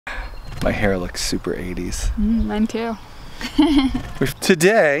My hair looks super 80s. Mine too.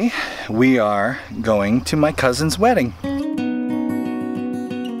 Today, we are going to my cousin's wedding.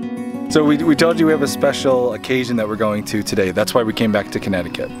 So we told you we have a special occasion that we're going to today. That's why we came back to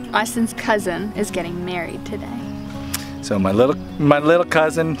Connecticut. Austin's cousin is getting married today. So my little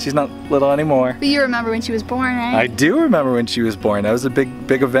cousin, she's not little anymore. But you remember when she was born, right? I do remember when she was born. That was a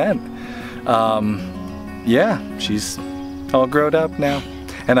big event. Yeah, she's all grown up now.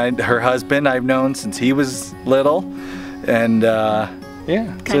 And her husband I've known since he was little. And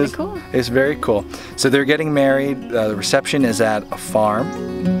yeah. Kind of cool. It's very cool. So they're getting married. The reception is at a farm.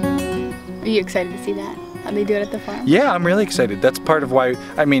 Are you excited to see that? How they do it at the farm? Yeah, I'm really excited. That's part of why,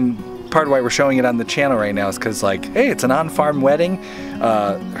 part of why we're showing it on the channel right now is because, like, hey, it's an on-farm wedding.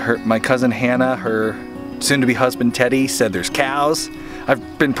 My cousin Hannah, her soon-to-be husband Teddy said there's cows.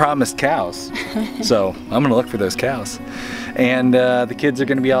 I've been promised cows, so I'm gonna look for those cows. And the kids are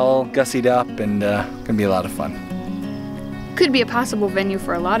gonna be all gussied up and gonna be a lot of fun. Could be a possible venue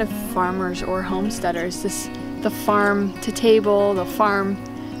for a lot of farmers or homesteaders. The farm to table, the farm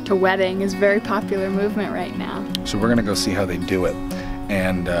to wedding is a very popular movement right now. So we're gonna go see how they do it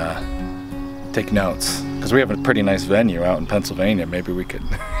and take notes. Because we have a pretty nice venue out in Pennsylvania. Maybe we could.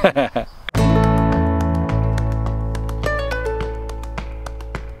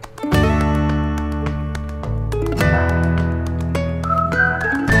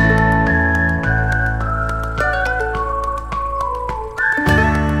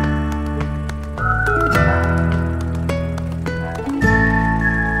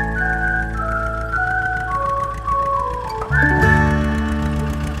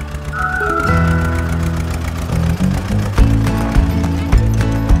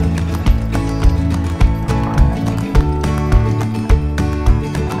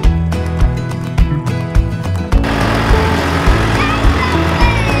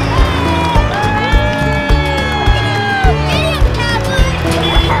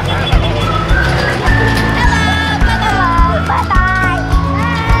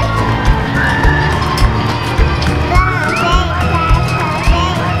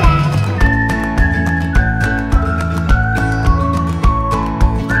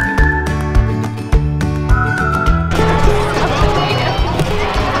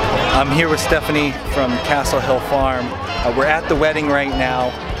 I'm here with Stephanie from Castle Hill Farm. We're at the wedding right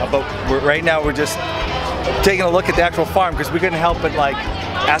now, but we're just taking a look at the actual farm because we couldn't help but like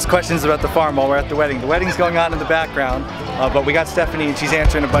ask questions about the farm while we're at the wedding. The wedding's going on in the background, but we got Stephanie and she's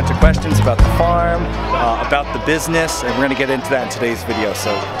answering a bunch of questions about the farm, about the business, and we're gonna get into that in today's video,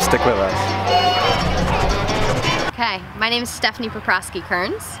 so stick with us. Okay, my name is Stephanie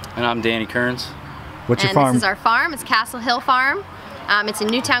Poprosky-Kearns. And I'm Danny Kearns. What's your farm? And this is our farm. It's Castle Hill Farm. It's in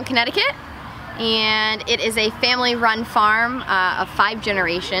Newtown, Connecticut, and it is a family-run farm of 5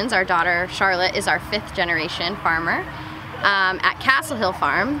 generations. Our daughter Charlotte is our 5th generation farmer at Castle Hill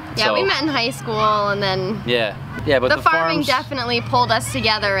Farm. Yeah, so, we met in high school, and then but the farming definitely pulled us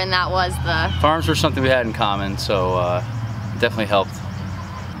together, and that was the farms were something we had in common, so it definitely helped.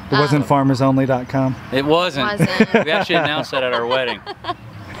 It wasn't farmersonly.com? It wasn't. We actually announced that at our wedding.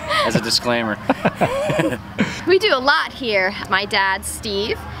 As a disclaimer. We do a lot here. My dad,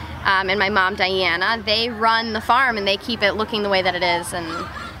 Steve, and my mom, Diana, they run the farm and they keep it looking the way that it is. And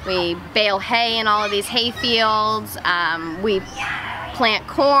we bale hay in all of these hay fields. We plant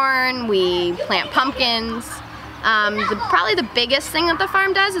corn, we plant pumpkins. Probably the biggest thing that the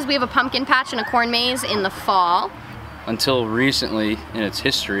farm does is we have a pumpkin patch and a corn maze in the fall. Until recently in its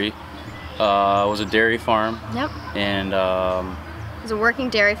history, it was a dairy farm. Yep. And it was a working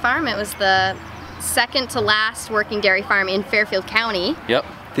dairy farm. It was the second to last working dairy farm in Fairfield County. Yep.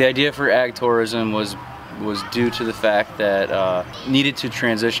 The idea for ag tourism was due to the fact that needed to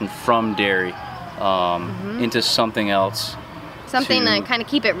transition from dairy into something else. Something to kind of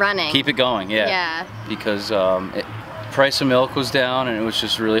keep it running. Keep it going, yeah. Yeah. Because price of milk was down and it was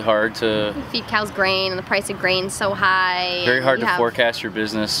just really hard to feed cows grain, and the price of grain's so high. Very hard to forecast your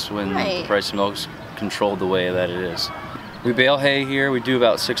business when the price of milk's controlled the way that it is. We bale hay here. We do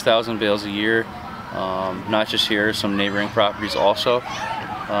about 6,000 bales a year. Not just here, some neighboring properties also.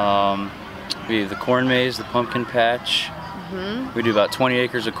 We have the corn maze, the pumpkin patch. We do about 20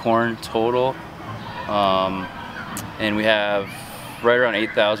 acres of corn total. And we have right around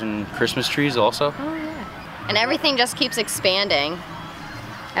 8,000 Christmas trees also. Oh, yeah. And everything just keeps expanding.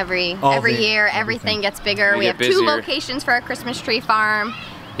 Every year, everything gets bigger. We have busier. 2 locations for our Christmas tree farm.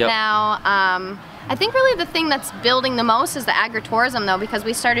 Yep. Now, I think really the thing that's building the most is the agrotourism though, because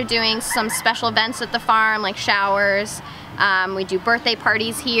we started doing some special events at the farm, like showers. We do birthday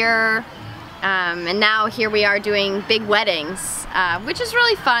parties here. And now here we are doing big weddings, which is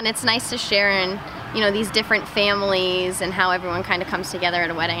really fun. It's nice to share in, you know, these different families and how everyone kind of comes together at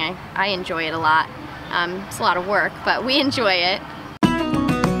a wedding. I enjoy it a lot. It's a lot of work, but we enjoy it.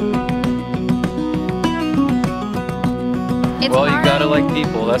 Well, you gotta like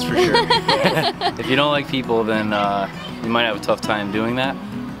people, that's for sure. If you don't like people, then you might have a tough time doing that.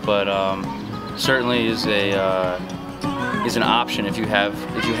 But certainly is an option if you have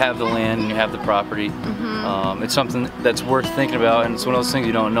the land and you have the property. Mm-hmm. It's something that's worth thinking about, and it's one of those things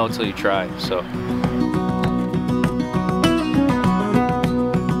you don't know until you try. So.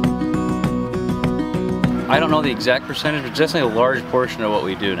 I don't know the exact percentage, but it's definitely a large portion of what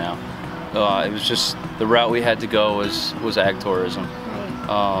we do now. It was just the route we had to go was ag tourism.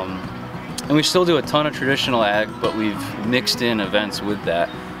 And we still do a ton of traditional ag, but we've mixed in events with that.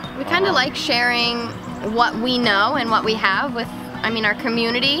 We kind of like sharing what we know and what we have with, our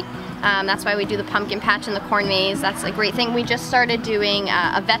community. That's why we do the pumpkin patch and the corn maze. That's a great thing. We just started doing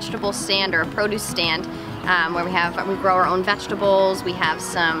a vegetable stand or a produce stand where we grow our own vegetables. We have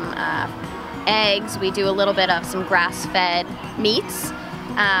some eggs. We do a little bit of some grass-fed meats.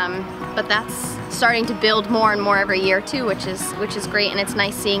 But that's starting to build more and more every year too, which is great, and it's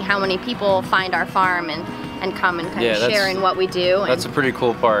nice seeing how many people find our farm and come and kind of share in what we do. That's a pretty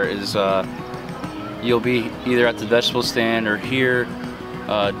cool part is you'll be either at the vegetable stand or here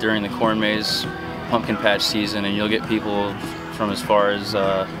during the corn maze pumpkin patch season, and you'll get people from as far as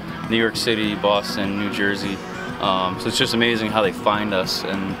New York City, Boston, New Jersey. So it's just amazing how they find us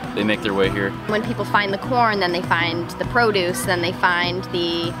and they make their way here. When people find the corn, then they find the produce, then they find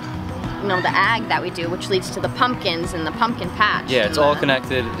the ag that we do, which leads to the pumpkins and the pumpkin patch. Yeah, it's all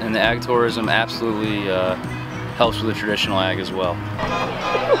connected, and the ag tourism absolutely helps with the traditional ag as well.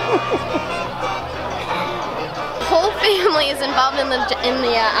 Whole family is involved in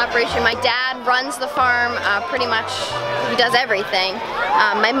the operation. My dad runs the farm pretty much. He does everything.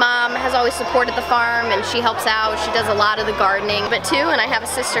 My mom has always supported the farm and she helps out. She does a lot of the gardening, but too. And I have a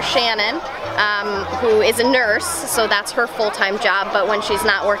sister, Shannon, who is a nurse, so that's her full-time job. But when she's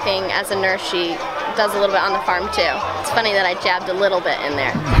not working as a nurse, she does a little bit on the farm too. It's funny that I jabbed a little bit in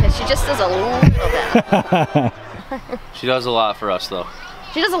there because she just does a little bit. She does a lot for us though.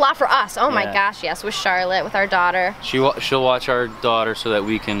 She does a lot for us. Oh my gosh, yes, with Charlotte, with our daughter. She'll watch our daughter so that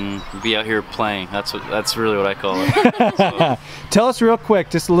we can be out here playing. That's really what I call it. So. Tell us real quick,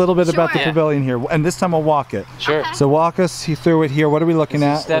 just a little bit about the pavilion here, and this time we'll walk it. Sure. Okay. So walk us through it here. What are we looking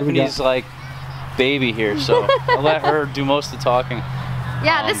at? Stephanie's like baby here, so I'll let her do most of the talking.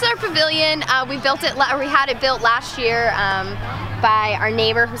 Yeah, this is our pavilion. We had it built last year by our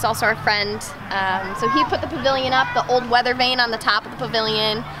neighbor, who's also our friend. So he put the pavilion up. The old weather vane on the top of the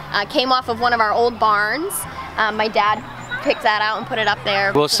pavilion came off of one of our old barns. My dad picked that out and put it up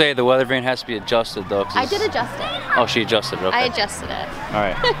there. We'll say the weather vane has to be adjusted though. I did adjust it. Oh, she adjusted it, okay. I adjusted it. All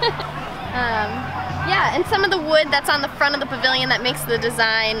right. Yeah, and some of the wood that's on the front of the pavilion that makes the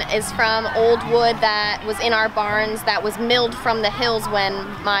design is from old wood that was in our barns that was milled from the hills when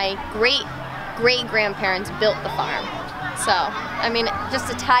my great-great-grandparents built the farm. So,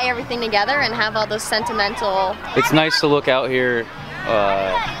 just to tie everything together and have all those sentimental... It's nice to look out here,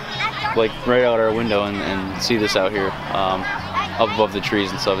 like right out our window and see this out here, up above the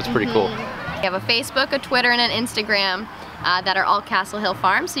trees and stuff. It's pretty cool. We have a Facebook, a Twitter, and an Instagram that are all Castle Hill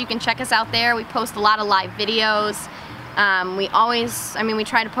Farm, so you can check us out there. We post a lot of live videos. We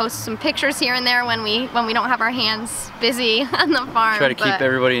try to post some pictures here and there when we don't have our hands busy on the farm. Try to keep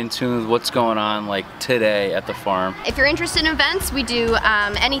everybody in tune with what's going on like today at the farm. If you're interested in events, we do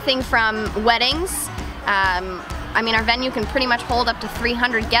anything from weddings. Our venue can pretty much hold up to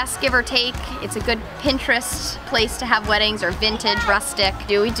 300 guests, give or take. It's a good Pinterest place to have weddings, or vintage, rustic.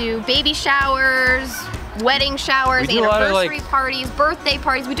 We do baby showers, wedding showers, anniversary parties, birthday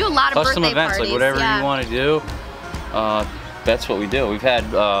parties. We do a lot of custom birthday events, parties. like whatever you want to do. That's what we do. We've had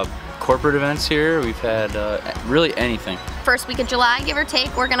corporate events here. We've had really anything. First week of July, give or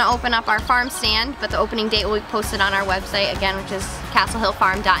take, we're going to open up our farm stand, but the opening date will be posted on our website again, which is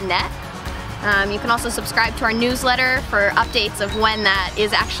castlehillfarm.net. You can also subscribe to our newsletter for updates of when that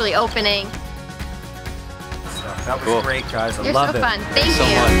is actually opening. That was great, guys. I You're love so it. fun. Thank you. So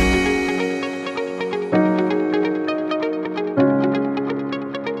much.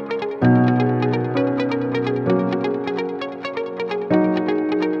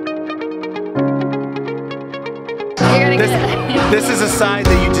 This is a side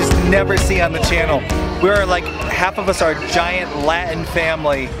that you just never see on the channel. We're like, half of us are a giant Latin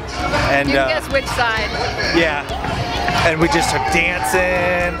family. And you can guess which side. Yeah. And we just are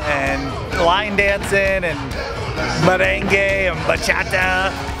dancing and line dancing and merengue and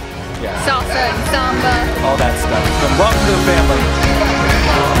bachata. Yeah. salsa and samba. All that stuff. So welcome to the family.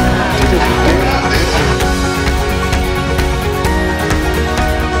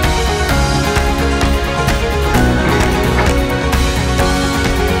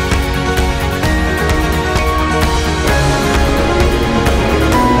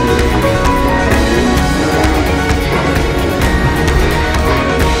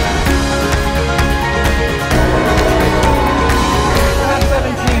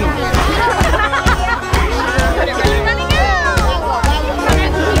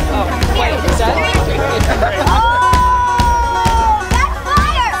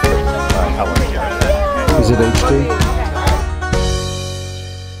 Is it HD?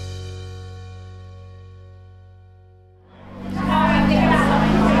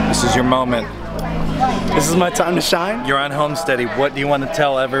 This is your moment. This is my time to shine. You're on Homesteady. What do you want to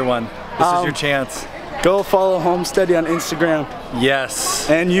tell everyone? This is your chance. Go follow Homesteady on Instagram Yes.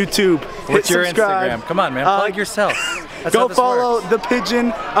 and YouTube. What's Hit your subscribe. Instagram? Come on, man. Plug yourself. That's how Go this follow works. the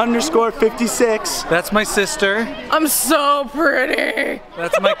pigeon_56. That's my sister. I'm so pretty.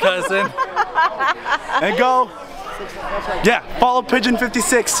 That's my cousin. And go, yeah, follow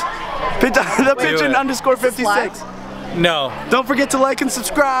pigeon56. The pigeon_56. No. Don't forget to like and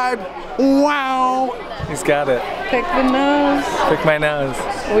subscribe. Wow. He's got it. Pick the nose. Pick my nose.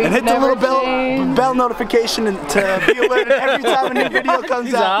 And hit the little bell notification to be alerted every time a new video comes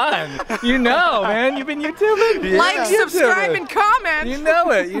He's out. on. You know, man. You've been YouTubing. Like, subscribe, and comment. You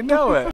know it. You know it.